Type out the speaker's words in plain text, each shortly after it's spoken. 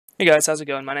Hey guys, how's it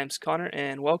going? My name's Connor,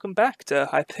 and welcome back to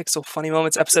Hypixel Funny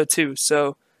Moments Episode 2.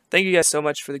 So, thank you guys so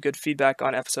much for the good feedback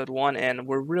on Episode 1, and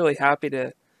we're really happy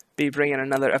to be bringing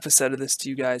another episode of this to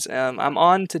you guys. I'm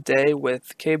on today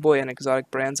with K-Boy and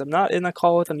Exotic Brands. I'm not in the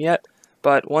call with them yet,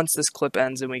 but once this clip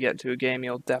ends and we get into a game,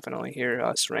 you'll definitely hear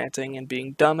us ranting and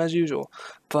being dumb as usual.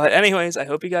 But anyways, I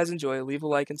hope you guys enjoy. Leave a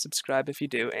like and subscribe if you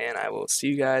do, and I will see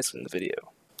you guys in the video.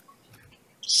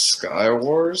 Sky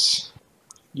Wars?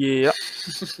 Yeah.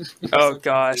 Oh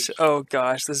gosh,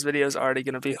 this video is already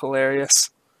gonna be hilarious.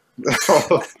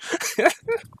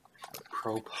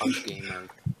 Pro pug gamer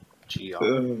GR.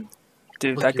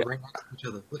 Dude, Look, that you're guy. right next to each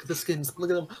other. Look at the skins.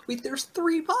 Look at them. Wait, there's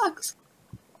 3 pugs.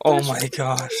 Oh There's my 3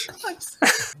 gosh. pugs.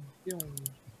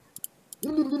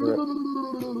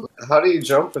 How do you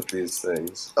jump with these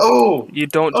things? Oh! You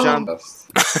don't jump. Oh.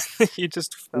 You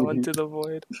just fell into the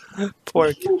void.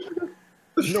 Poor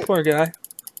guy.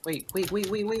 Wait.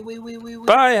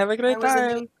 Bye, have a great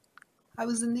time. I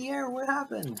was in the air. What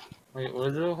happened? Wait,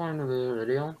 was it going to the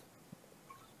video?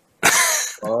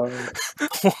 What?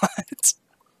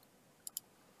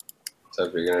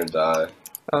 Except you're gonna die.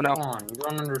 Oh no. Come on, you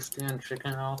don't understand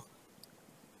chicken health?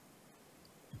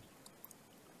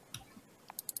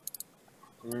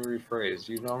 Let me rephrase.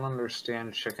 You don't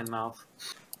understand chicken mouth?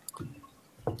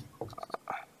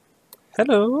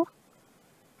 Hello. I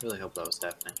really hope that was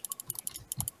happening.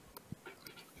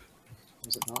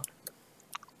 Was it not?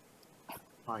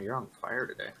 Oh, you're on fire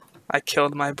today. I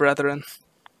killed my brethren.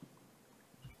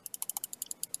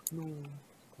 No.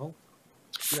 Oh.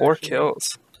 4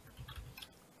 kills.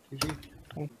 GG.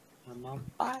 I'm on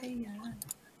fire.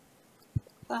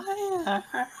 Fire. I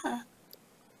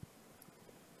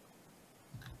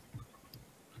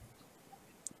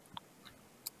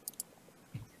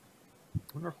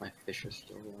wonder if my fish is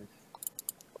still alive.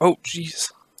 Oh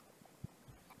jeez.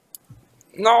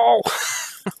 No.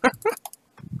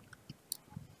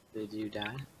 Did you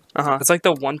die? It's like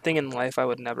the one thing in life I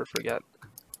would never forget.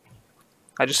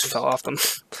 I just fell off them.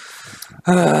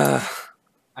 I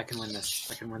can win this.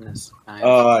 I can win this.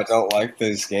 Oh, I don't like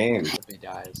this game. If he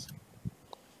dies.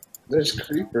 There's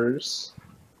creepers.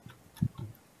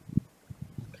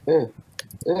 Run.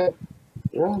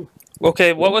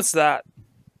 Okay, what was that?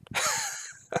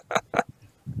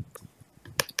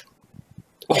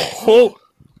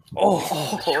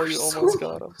 Oh, you almost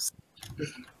got him.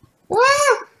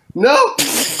 Ah! No!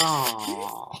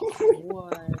 Oh,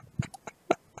 what?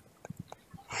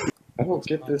 I don't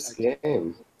get this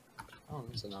game. Oh,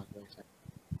 there's a knockback 10.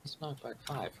 It's knockback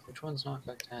 5. Which one's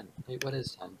knockback 10? Wait, what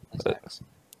is 10? That's X.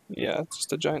 Yeah, it's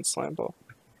just a giant slam ball.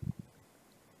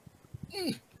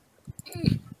 I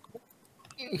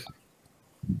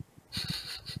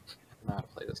know how to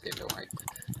play this game, don't worry.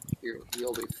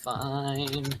 You'll be fine.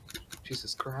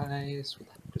 Jesus Christ, what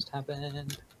just happened? I'm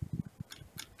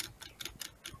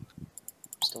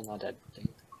still not dead.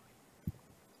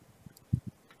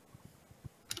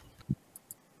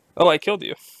 Oh, I killed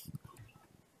you.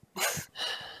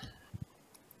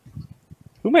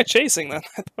 Who am I chasing then?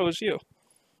 I thought it was you.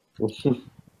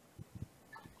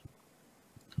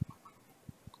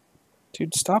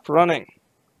 Dude, stop running.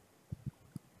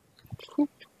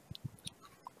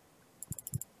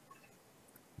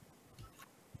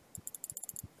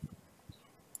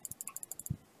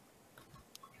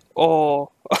 Oh,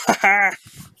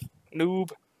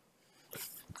 noob.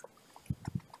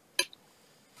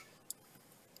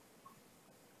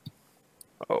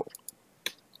 Oh,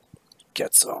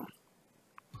 get some.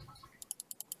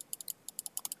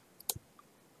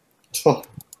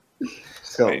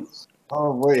 Wait.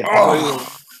 Oh, wait.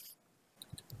 Oh.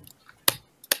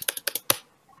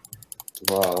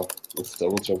 Wow, this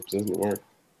double jump doesn't work.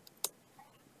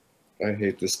 I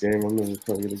hate this game. I'm never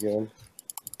playing it again.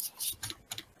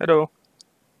 Hello.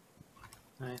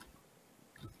 Hi.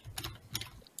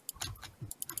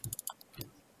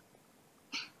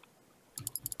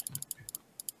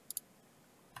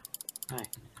 Hi.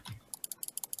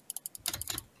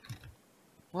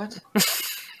 What?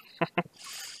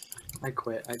 I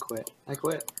quit.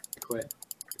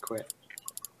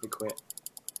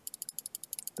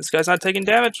 This guy's not taking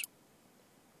damage.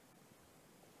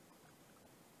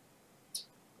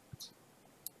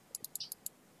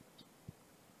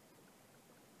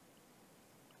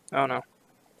 Oh no.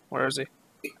 Where is he?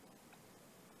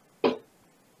 I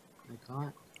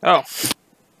can't. Oh.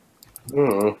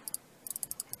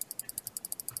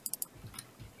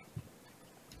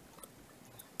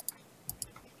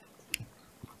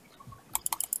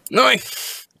 No.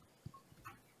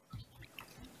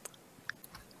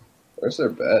 Where's their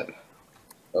bed?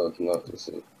 Oh, it's not. This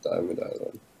is Diamond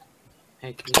Island.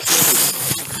 Hey, can you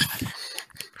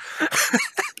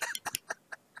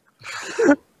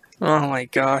Oh my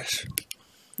gosh.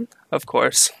 Of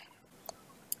course.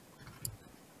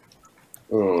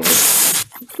 Oh.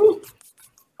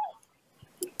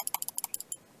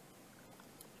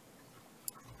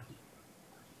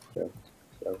 Yeah,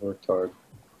 I worked hard.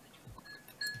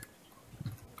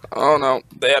 Oh no,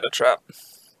 they had a trap.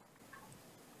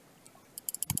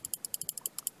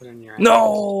 Put in your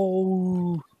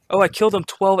No! Oh, I killed him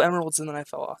 12 emeralds and then I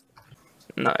fell off.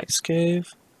 Nice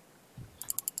cave.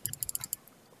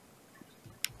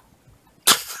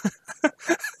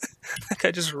 That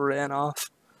guy just ran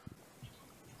off.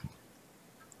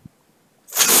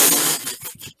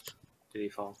 Did he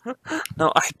fall?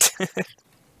 No, I did.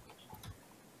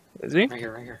 Is he? Right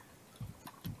here, right here.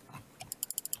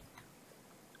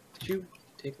 Did you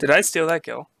take Did I steal that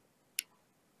kill?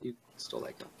 You stole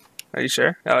that kill. Are you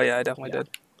sure? Oh yeah, I definitely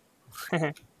Yeah.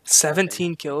 did.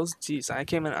 17 kills? Jeez, I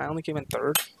only came in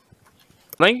third.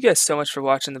 Thank you guys so much for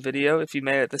watching the video. If you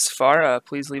made it this far,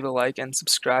 please leave a like and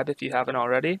subscribe if you haven't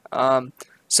already.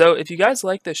 So if you guys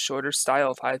like this shorter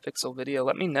style of Hypixel video,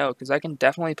 let me know, because I can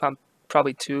definitely pump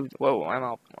probably two. Whoa, I'm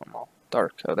all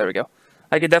dark. Oh, there we go.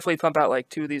 I could definitely pump out like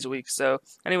 2 of these a week. So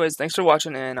anyways, thanks for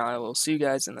watching, and I will see you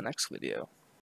guys in the next video.